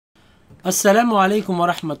السلام عليكم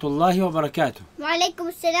ورحمة الله وبركاته. وعليكم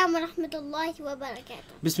السلام ورحمة الله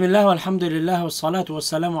وبركاته. بسم الله والحمد لله والصلاة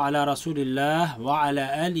والسلام على رسول الله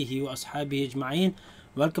وعلى آله وأصحابه أجمعين.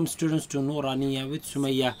 Welcome students to Nuraniyah with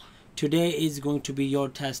Sumaya. Today is going to be your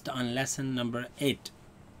test on lesson number 8.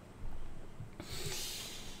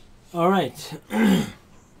 Alright. I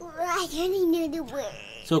only know the word.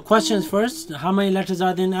 So questions first. How many letters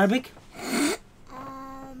are there in Arabic?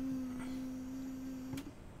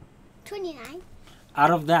 29.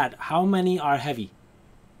 Out of that, how many are heavy?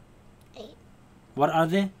 8. What are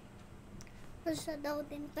they?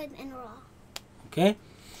 and Ra. Okay.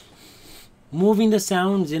 Moving the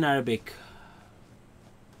sounds in Arabic.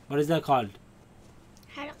 What is that called?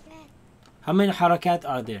 Harakat. How many harakat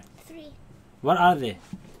are there? 3. What are they?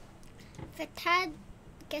 Fatha,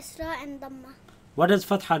 Kasra and Dhamma. What does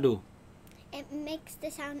fatha do? It makes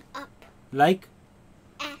the sound up. Like?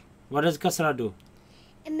 A. What does kasra do?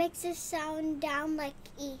 It makes the sound down like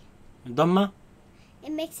E. Dhamma?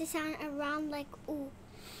 It makes the sound around like U.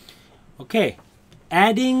 Okay.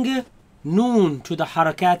 Adding noon to the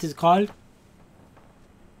harakat is called?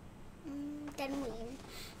 Tanween.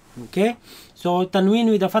 Okay. So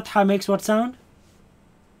tanween with the fatha makes what sound?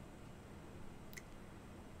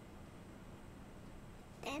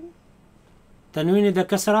 Then. Tanween with the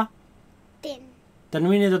kasra? Din.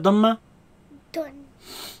 Tanween with the dhamma? Dun.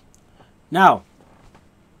 Now,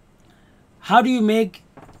 how do you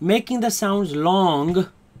making the sounds long,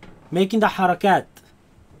 making the harakat?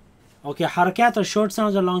 Okay, harakat are short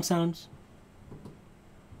sounds or long sounds?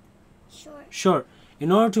 Short. Short.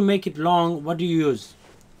 In order to make it long, what do you use?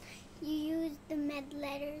 You use the med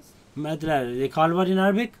letters. Mad letter. They call what in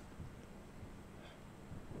Arabic?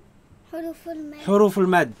 Huroof-ul-hija.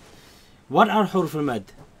 Huroof-ul-mad. What are huroof-ul-mad?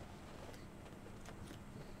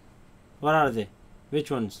 What are they? Which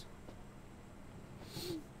ones?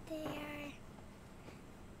 They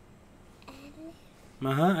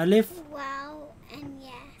are Alif. Wow and Ya.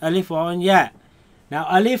 Alif, waw, and ya. Now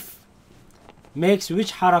alif makes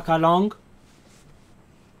which haraka long?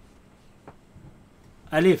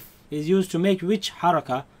 Alif is used to make which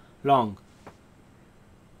haraka long?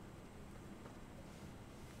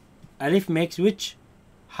 Alif makes which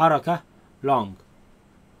haraka long?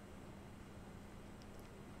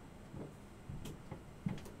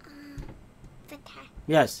 Fatha.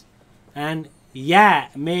 Yes. And ya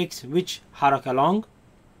makes which haraka long?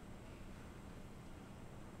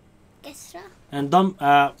 Kasra. And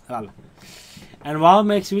and waw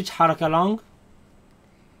makes which haraka long?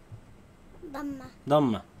 Dhamma.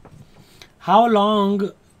 Dhamma. How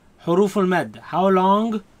long huroof-ul-mad? How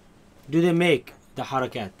long do they make the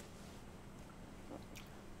harakat?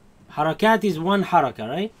 Harakat is one haraka,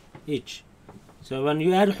 right? Each. So when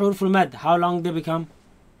you add huroof-ul-mad, how long they become?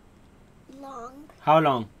 Long. How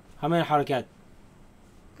long? How many harakat?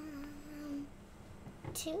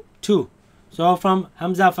 2. 2. So from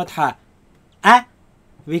Hamza Fatha A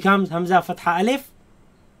becomes Hamza Fatha Alif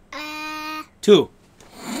 2.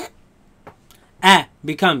 A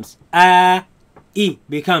becomes A. E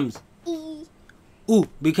becomes E. U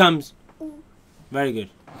becomes U. Very good.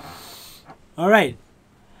 Alright.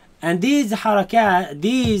 And these harakat,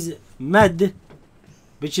 these mad,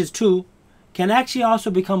 which is 2, can actually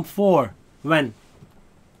also become 4. When?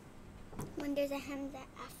 When there's a hamza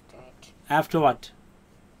after it. After what?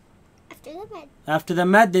 After the med. After the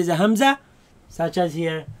mad there's a hamza, such as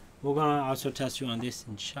here. We're gonna also test you on this,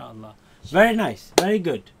 inshallah. Very nice, very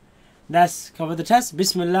good. Let's cover the test.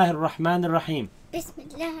 Bismillahir Rahmanir Rahim.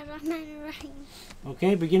 Bismillah ar-Rahman ar-Rahim.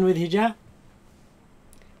 Okay, begin with hija.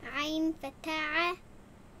 Ain Fatha.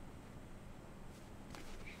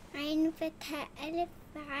 Ain Fatha Alif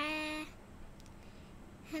A.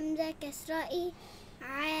 Hamza Kasra'i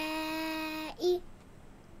A'i.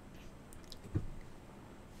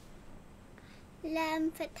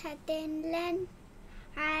 Lam Fathatin Lan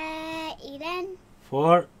A'ilan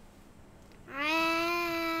 4.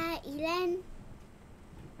 A'ilan.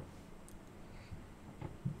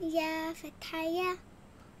 Ya Fathaya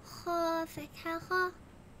Kha Fatha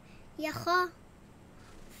Yakha.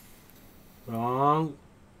 Wrong.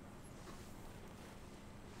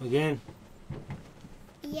 Again.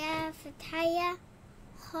 Ya Fathaya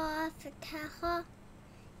Kha Fatha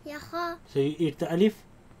Yakha. So you eat the alif.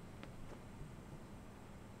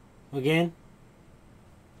 Again.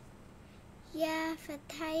 Ya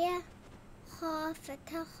Fathaya Kha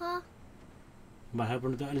Fatha. What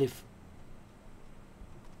happened to the alif?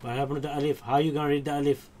 What happened to the alif? How are you gonna read the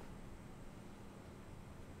alif?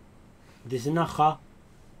 This is not kha.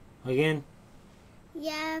 Again.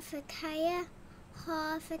 Ya Fathaya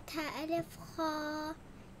Kha Fatha Alif Kha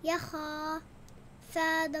Yakha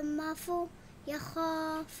فا ضم فو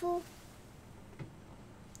يخاف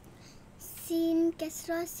سين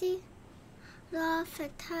كسرة سي را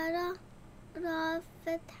فتحة را را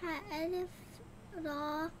فتحة ألف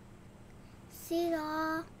را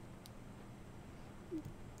سرا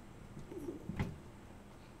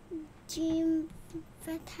جيم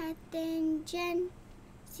فتحة جن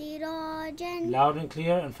سراجا. Loud and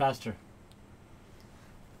clear and faster.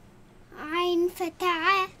 عين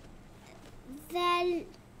فتحة ذل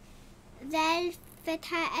ذل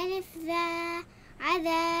فتحة ألف ذا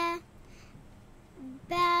عذا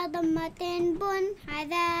با ضمتين بن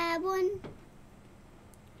عذاب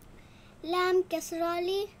لام كسرة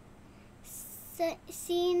لي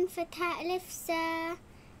سين فتحة ألف سا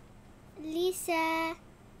لسا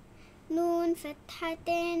نون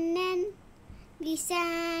فتحتين نن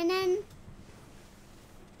لسانا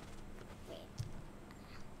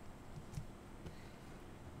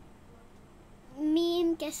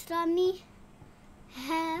ميم كسرة مي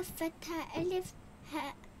ها فتحة ألف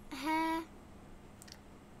ها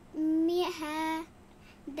ميها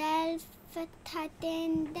دال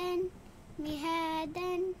فتحتين دن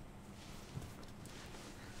مهادا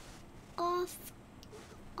قاف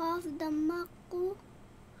قاف ضمقو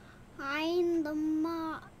عين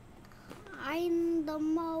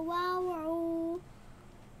ضم واو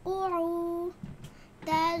قعو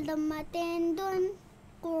دال ضمتين دن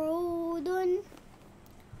قعود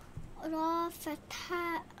را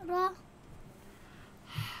فتحة را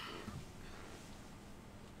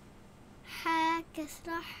حا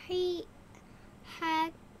كسرة حي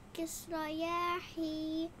حا كسرة يا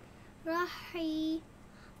حي رحي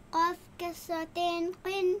قاف كسرتين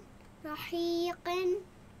قن رحيق.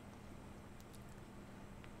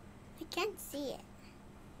 I can't see it.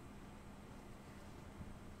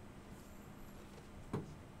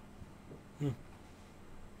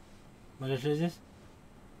 What letter is this?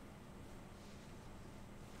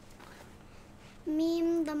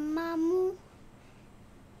 ميم ضمامو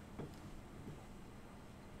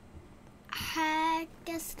حا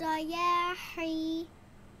كسرة يا حي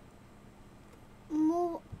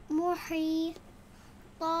محي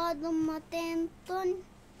طا ضمتين طن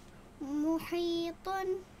محيط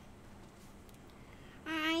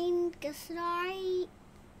عين كسرة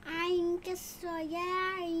عين كسرة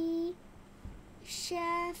يا عي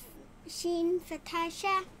شاف شين فتحة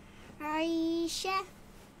شا عيشة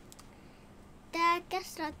تا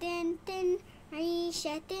كسرتين تن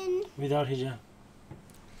عيشة Without hija.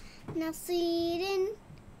 نصير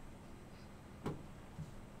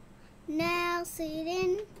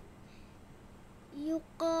ناصر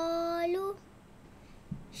يقال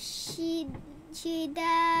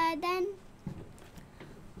شدادا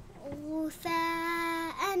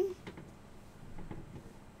غثاء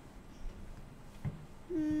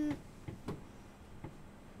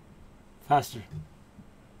Faster.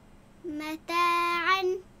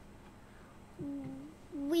 متاعا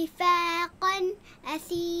وفاقا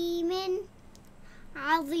أثيم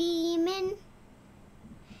عظيم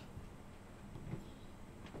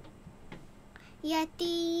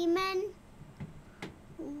يتيما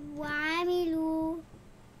وعملوا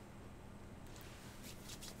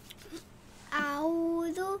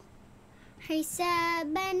أعوذ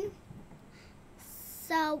حسابا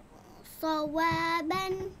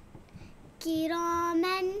صوابا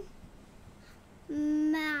كراما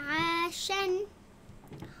معاشا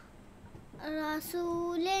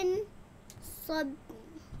رسول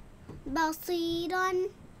بصيرا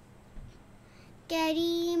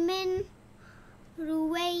كريم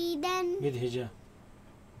رويدا. With hija.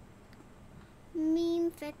 ميم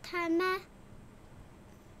فتحة ما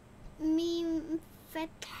ميم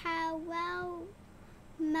فتحة واو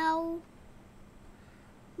مو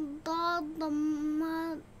ضاد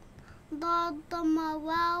ضم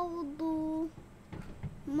واو ضو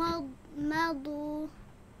مضو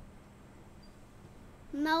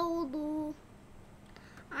موضوع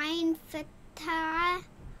عين فتحة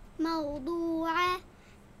موضوعة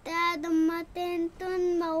تا ضمتين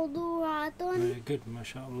تن موضوعة. Very good,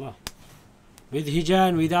 mashallah. With hija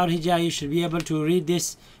and without hija, you should be able to read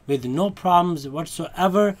this with no problems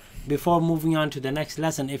whatsoever before moving on to the next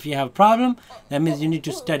lesson. If you have a problem, that means you need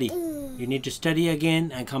to study. You need to study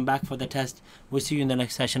again and come back for the test. We'll see you in the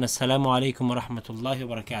next session. Assalamu alaikum wa rahmatullahi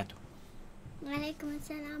wa barakatuh. وعليكم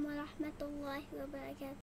السلام ورحمة الله وبركاته.